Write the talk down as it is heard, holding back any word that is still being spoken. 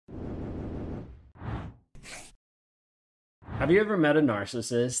Have you ever met a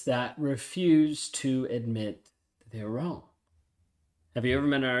narcissist that refused to admit that they were wrong? Have you ever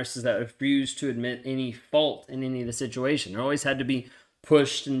met a narcissist that refused to admit any fault in any of the situation? It always had to be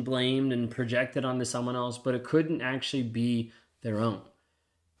pushed and blamed and projected onto someone else, but it couldn't actually be their own.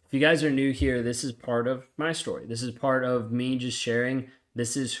 If you guys are new here, this is part of my story. This is part of me just sharing,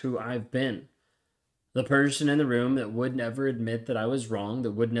 this is who I've been. The person in the room that would never admit that I was wrong,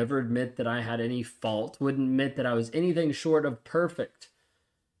 that would never admit that I had any fault, wouldn't admit that I was anything short of perfect.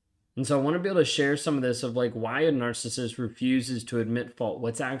 And so I want to be able to share some of this of like why a narcissist refuses to admit fault,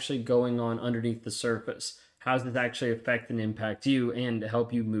 what's actually going on underneath the surface, how does this actually affect and impact you, and to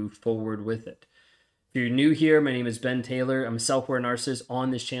help you move forward with it. If you're new here, my name is Ben Taylor. I'm a self-aware narcissist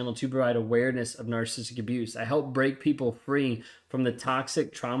on this channel to provide awareness of narcissistic abuse. I help break people free from the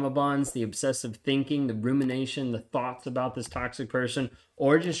toxic trauma bonds, the obsessive thinking, the rumination, the thoughts about this toxic person,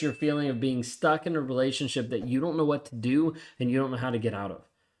 or just your feeling of being stuck in a relationship that you don't know what to do and you don't know how to get out of.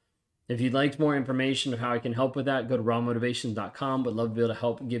 If you'd like more information of how I can help with that, go to rawmotivations.com. Would love to be able to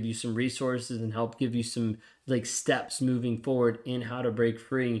help give you some resources and help give you some steps moving forward in how to break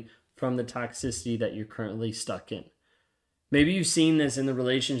free from the toxicity that you're currently stuck in. Maybe you've seen this in the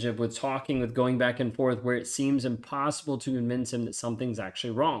relationship with talking, with going back and forth, where it seems impossible to convince him that something's actually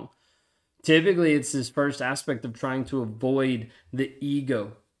wrong. Typically, it's this first aspect of trying to avoid the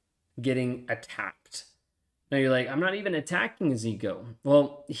ego getting attacked. Now you're like, I'm not even attacking his ego.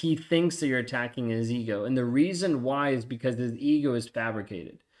 Well, he thinks that you're attacking his ego. And the reason why is because his ego is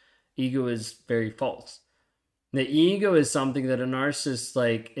fabricated. Ego is very false. The ego is something that a narcissist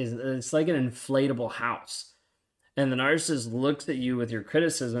it's like an inflatable house. And the narcissist looks at you with your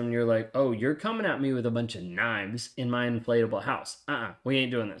criticism and you're like, oh, you're coming at me with a bunch of knives in my inflatable house. We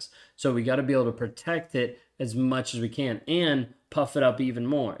ain't doing this. So we got to be able to protect it as much as we can and puff it up even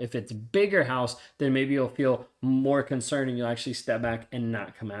more. If it's a bigger house, then maybe you'll feel more concerned and you'll actually step back and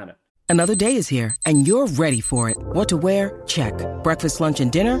not come at it. Another day is here and you're ready for it. What to wear? Check. Breakfast, lunch,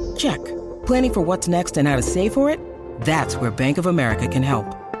 and dinner? Check. Planning for what's next and how to save for it? That's where Bank of America can help.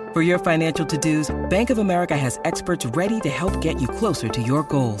 For your financial to-dos, Bank of America has experts ready to help get you closer to your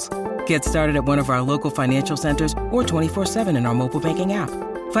goals. Get started at one of our local financial centers or 24/7 in our mobile banking app.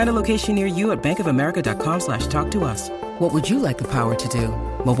 Find a location near you at bankofamerica.com/talktous. What would you like the power to do?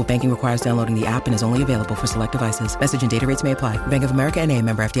 Mobile banking requires downloading the app and is only available for select devices. Message and data rates may apply. Bank of America N.A.,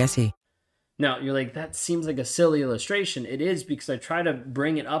 member FDIC. Now, you're like, that seems like a silly illustration. It is, because I try to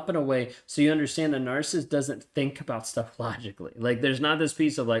bring it up in a way so you understand a narcissist doesn't think about stuff logically. Like, there's not this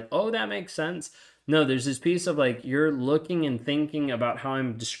piece of like, oh, that makes sense. No, there's this piece of like, you're looking and thinking about how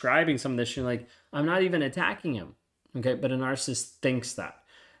I'm describing some of this. You're like, I'm not even attacking him. Okay, but a narcissist thinks that.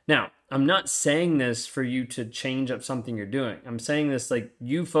 Now, I'm not saying this for you to change up something you're doing. I'm saying this like,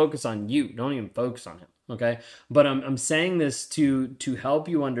 you focus on you. Don't even focus on him. Okay, but I'm saying this to help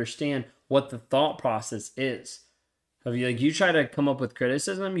you understand what the thought process is. Have you you try to come up with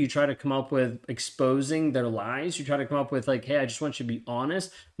criticism, you try to come up with exposing their lies, you try to come up with like, hey, I just want you to be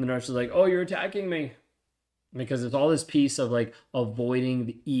honest. And the narcissist is like, oh, you're attacking me. Because it's all this piece of like avoiding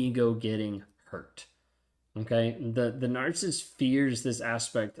the ego getting hurt. Okay, the narcissist fears this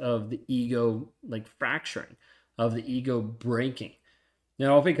aspect of the ego like fracturing, of the ego breaking. It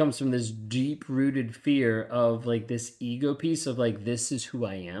often comes from this deep-rooted fear of like this ego piece of like, this is who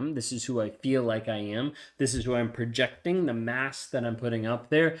I am. This is who I feel like I am. This is who I'm projecting, the mask that I'm putting up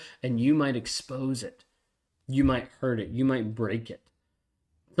there. And you might expose it. You might hurt it. You might break it.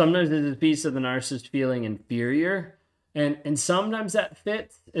 Sometimes there's a piece of the narcissist feeling inferior. And sometimes that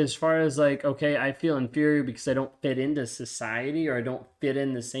fits as far as like, okay, I feel inferior because I don't fit into society or I don't fit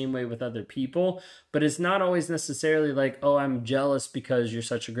in the same way with other people. But it's not always necessarily like, oh, I'm jealous because you're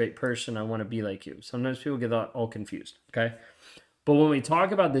such a great person. I want to be like you. Sometimes people get all confused, okay? But when we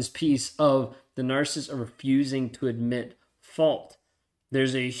talk about this piece of the narcissist refusing to admit fault,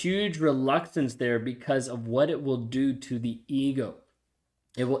 there's a huge reluctance there because of what it will do to the ego.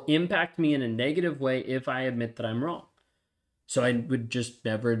 It will impact me in a negative way if I admit that I'm wrong. So I would just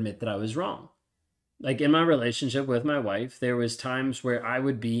never admit that I was wrong. Like in my relationship with my wife, there was times where I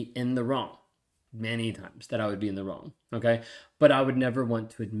would be in the wrong. Many times that I would be in the wrong, okay? But I would never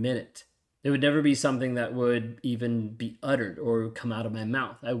want to admit it. It would never be something that would even be uttered or come out of my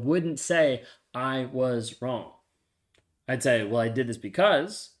mouth. I wouldn't say I was wrong. I'd say, well, I did this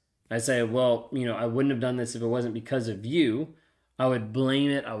because. I'd say, well, I wouldn't have done this if it wasn't because of you. I would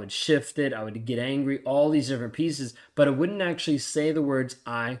blame it, I would shift it, I would get angry, all these different pieces, but I wouldn't actually say the words,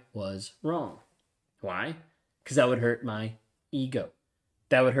 I was wrong. Why? Because that would hurt my ego.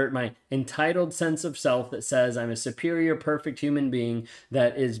 That would hurt my entitled sense of self that says I'm a superior, perfect human being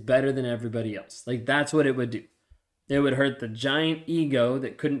that is better than everybody else. Like, that's what it would do. It would hurt the giant ego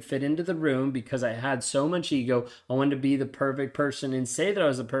that couldn't fit into the room because I had so much ego. I wanted to be the perfect person and say that I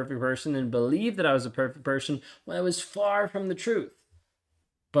was a perfect person and believe that I was a perfect person when I was far from the truth.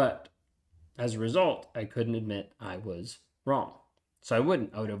 But as a result, I couldn't admit I was wrong. So I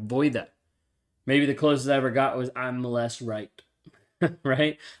would avoid that. Maybe the closest I ever got was I'm less right.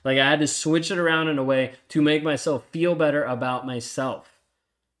 Right? Like I had to switch it around in a way to make myself feel better about myself.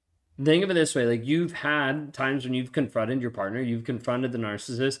 Think of it this way, like you've had times when you've confronted your partner, you've confronted the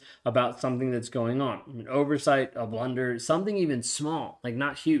narcissist about something that's going on, an oversight, a blunder, something even small, like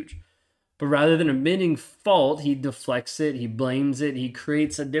not huge. But rather than admitting fault, he deflects it, he blames it, he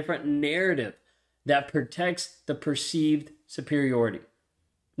creates a different narrative that protects the perceived superiority.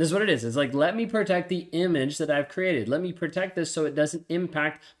 This is what it is. It's like, let me protect the image that I've created. Let me protect this so it doesn't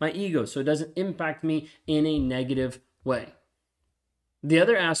impact my ego, so it doesn't impact me in a negative way. The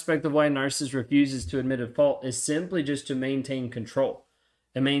other aspect of why a narcissist refuses to admit a fault is simply just to maintain control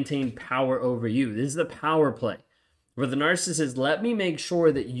and maintain power over you. This is the power play, where the narcissist says, let me make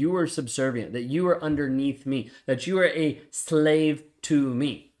sure that you are subservient, that you are underneath me, that you are a slave to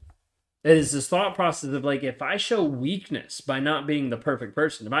me. It is this thought process of like, if I show weakness by not being the perfect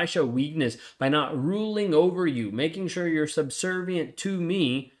person, if I show weakness by not ruling over you, making sure you're subservient to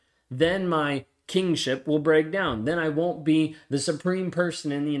me, then my kingship will break down. Then I won't be the supreme person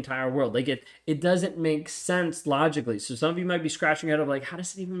in the entire world. Like it doesn't make sense logically. So some of you might be scratching your head of like, how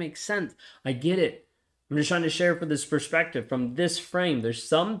does it even make sense? I get it. I'm just trying to share from this perspective, from this frame. There's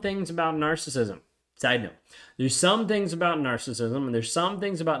some things about narcissism. Side note. There's some things about narcissism and there's some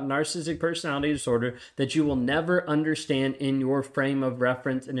things about narcissistic personality disorder that you will never understand in your frame of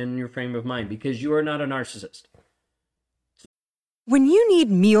reference and in your frame of mind because you are not a narcissist. When you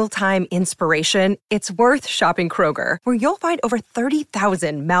need mealtime inspiration, it's worth shopping Kroger, where you'll find over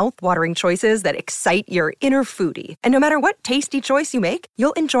 30,000 mouth-watering choices that excite your inner foodie. And no matter what tasty choice you make,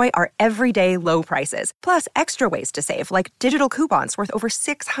 you'll enjoy our everyday low prices, plus extra ways to save, like digital coupons worth over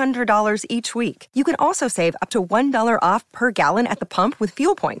 $600 each week. You can also save up to $1 off per gallon at the pump with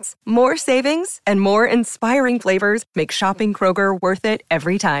fuel points. More savings and more inspiring flavors make shopping Kroger worth it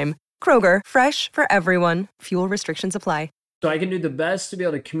every time. Kroger, fresh for everyone. Fuel restrictions apply. So I can do the best to be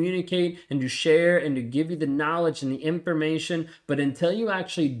able to communicate and to share and to give you the knowledge and the information, but until you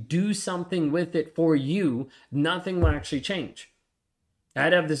actually do something with it for you, nothing will actually change. I had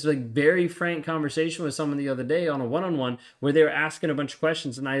to have this like very frank conversation with someone the other day on a one-on-one where they were asking a bunch of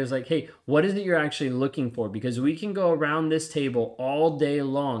questions and I was like, hey, what is it you're actually looking for? Because we can go around this table all day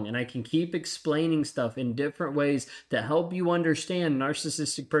long and I can keep explaining stuff in different ways to help you understand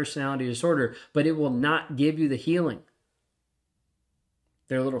narcissistic personality disorder, but it will not give you the healing.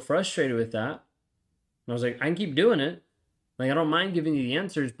 They're a little frustrated with that. And I was like, I can keep doing it. Like, I don't mind giving you the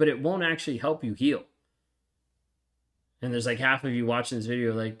answers, but it won't actually help you heal. And there's like half of you watching this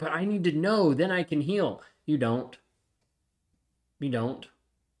video like, but I need to know, then I can heal. You don't. You don't.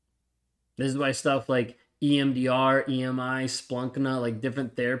 This is why stuff like EMDR, EMI, Splunkna, like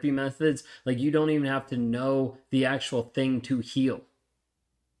different therapy methods, like you don't even have to know the actual thing to heal.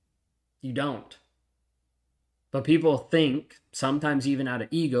 You don't. But people think, sometimes even out of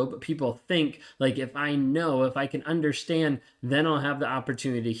ego, but people think like if I know, if I can understand, then I'll have the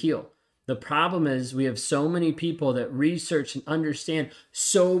opportunity to heal. The problem is we have so many people that research and understand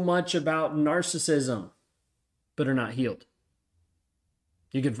so much about narcissism, but are not healed.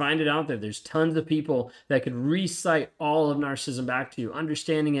 You can find it out there. There's tons of people that could recite all of narcissism back to you,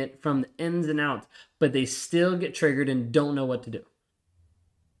 understanding it from the ins and outs, but they still get triggered and don't know what to do.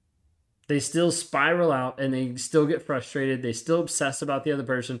 They still spiral out and they still get frustrated. They still obsess about the other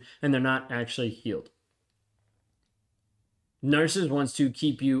person and they're not actually healed. Narcissist wants to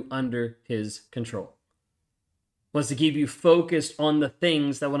keep you under his control. Wants to keep you focused on the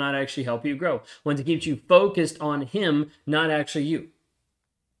things that will not actually help you grow. Wants to keep you focused on him, not actually you.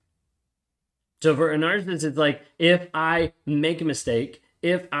 So for a narcissist, it's like, if I make a mistake,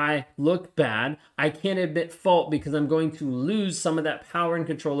 if I look bad, I can't admit fault because I'm going to lose some of that power and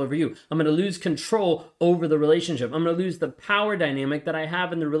control over you. I'm going to lose control over the relationship. I'm going to lose the power dynamic that I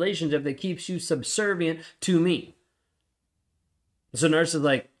have in the relationship that keeps you subservient to me. So narcissists is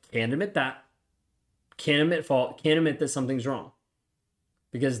like, can't admit that. Can't admit fault. Can't admit that something's wrong.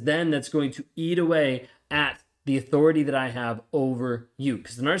 Because then that's going to eat away at the authority that I have over you.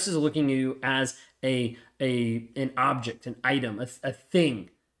 Because the narcissist is looking at you as an object, an item, a thing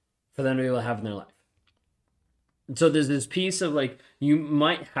for them to be able to have in their life. And so there's this piece of like, you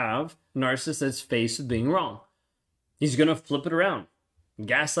might have a narcissist that's faced with being wrong. He's going to flip it around,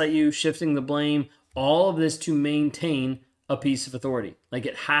 gaslight you, shifting the blame, all of this to maintain a piece of authority. Like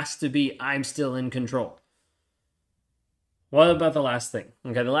it has to be, I'm still in control. What about the last thing?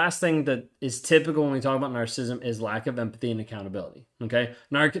 Okay, the last thing that is typical when we talk about narcissism is lack of empathy and accountability. Okay,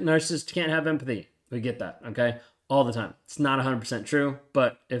 narcissists can't have empathy. We get that. Okay, all the time. It's not 100% true,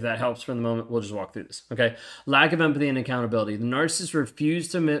 but if that helps for the moment, we'll just walk through this. Okay, lack of empathy and accountability. The narcissists refuse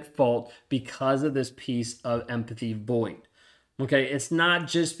to admit fault because of this piece of empathy void. Okay, it's not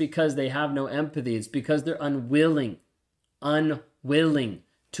just because they have no empathy. It's because they're unwilling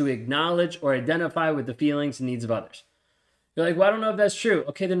to acknowledge or identify with the feelings and needs of others. You're like, well, I don't know if that's true.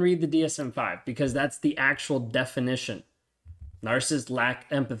 Okay, then read the DSM-5 because that's the actual definition. Narcissists lack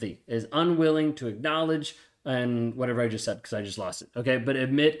empathy, is unwilling to acknowledge and whatever I just said because I just lost it. Okay, but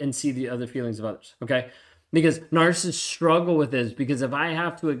admit and see the other feelings of others. Okay, because narcissists struggle with this because if I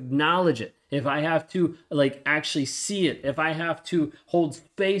have to acknowledge it, if I have to actually see it, if I have to hold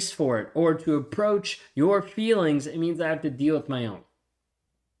space for it or to approach your feelings, it means I have to deal with my own.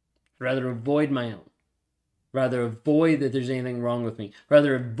 Rather avoid my own. Rather avoid that there's anything wrong with me.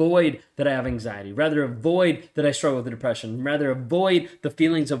 Rather avoid that I have anxiety. Rather avoid that I struggle with depression. Rather avoid the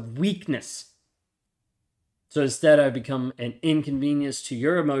feelings of weakness. So instead, I become an inconvenience to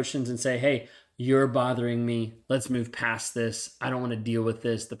your emotions and say, hey, you're bothering me. Let's move past this. I don't want to deal with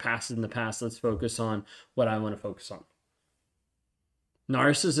this. The past is in the past. Let's focus on what I want to focus on.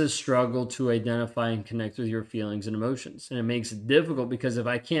 Narcissists struggle to identify and connect with your feelings and emotions. And it makes it difficult because if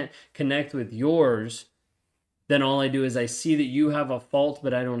I can't connect with yours, then all I do is I see that you have a fault,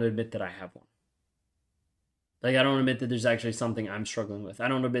 but I don't admit that I have one. I don't admit that there's actually something I'm struggling with. I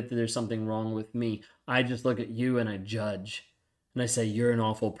don't admit that there's something wrong with me. I just look at you and I judge. And I say, you're an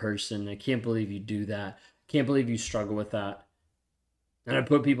awful person. I can't believe you do that. I can't believe you struggle with that. And I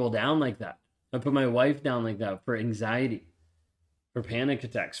put people down like that. I put my wife down like that for anxiety, for panic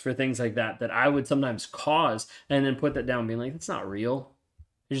attacks, for things like that I would sometimes cause and then put that down being like, that's not real.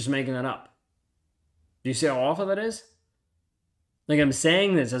 You're just making that up. Do you see how awful that is? I'm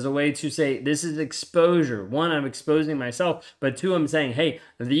saying this as a way to say, this is exposure. One, I'm exposing myself, but two, I'm saying, hey,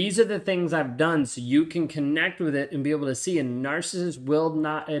 these are the things I've done so you can connect with it and be able to see. And narcissists will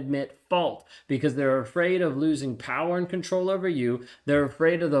not admit fault because they're afraid of losing power and control over you. They're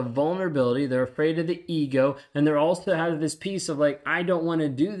afraid of the vulnerability. They're afraid of the ego. And they're also have this piece of I don't want to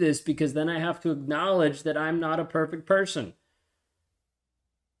do this because then I have to acknowledge that I'm not a perfect person.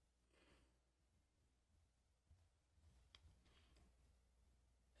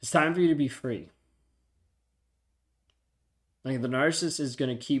 It's time for you to be free. The narcissist is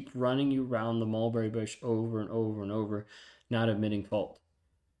going to keep running you around the mulberry bush over and over and over, not admitting fault.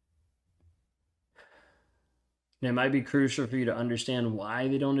 And it might be crucial for you to understand why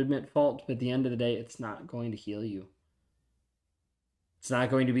they don't admit fault, but at the end of the day, it's not going to heal you. It's not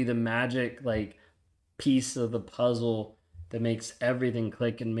going to be the magic piece of the puzzle that makes everything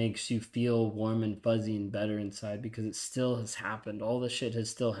click and makes you feel warm and fuzzy and better inside because it still has happened. All the shit has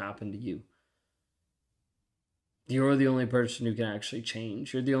still happened to you. You're the only person who can actually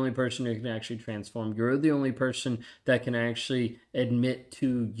change. You're the only person who can actually transform. You're the only person that can actually admit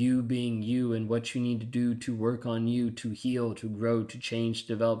to you being you and what you need to do to work on you, to heal, to grow, to change, to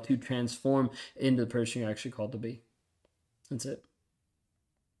develop, to transform into the person you're actually called to be. That's it.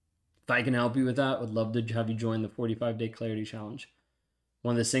 If I can help you with that, would love to have you join the 45-day clarity challenge.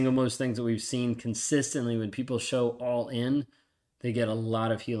 One of the single most things that we've seen consistently when people show all in, they get a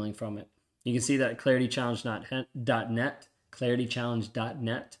lot of healing from it. You can see that at claritychallenge.net,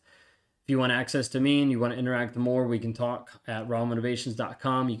 claritychallenge.net. If you want access to me and you want to interact more, we can talk at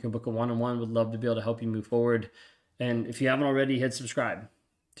rawmotivations.com. You can book a one-on-one. Would love to be able to help you move forward. And if you haven't already, hit subscribe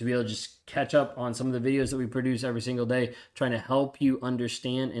to be able to just catch up on some of the videos that we produce every single day, trying to help you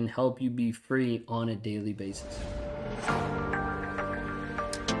understand and help you be free on a daily basis.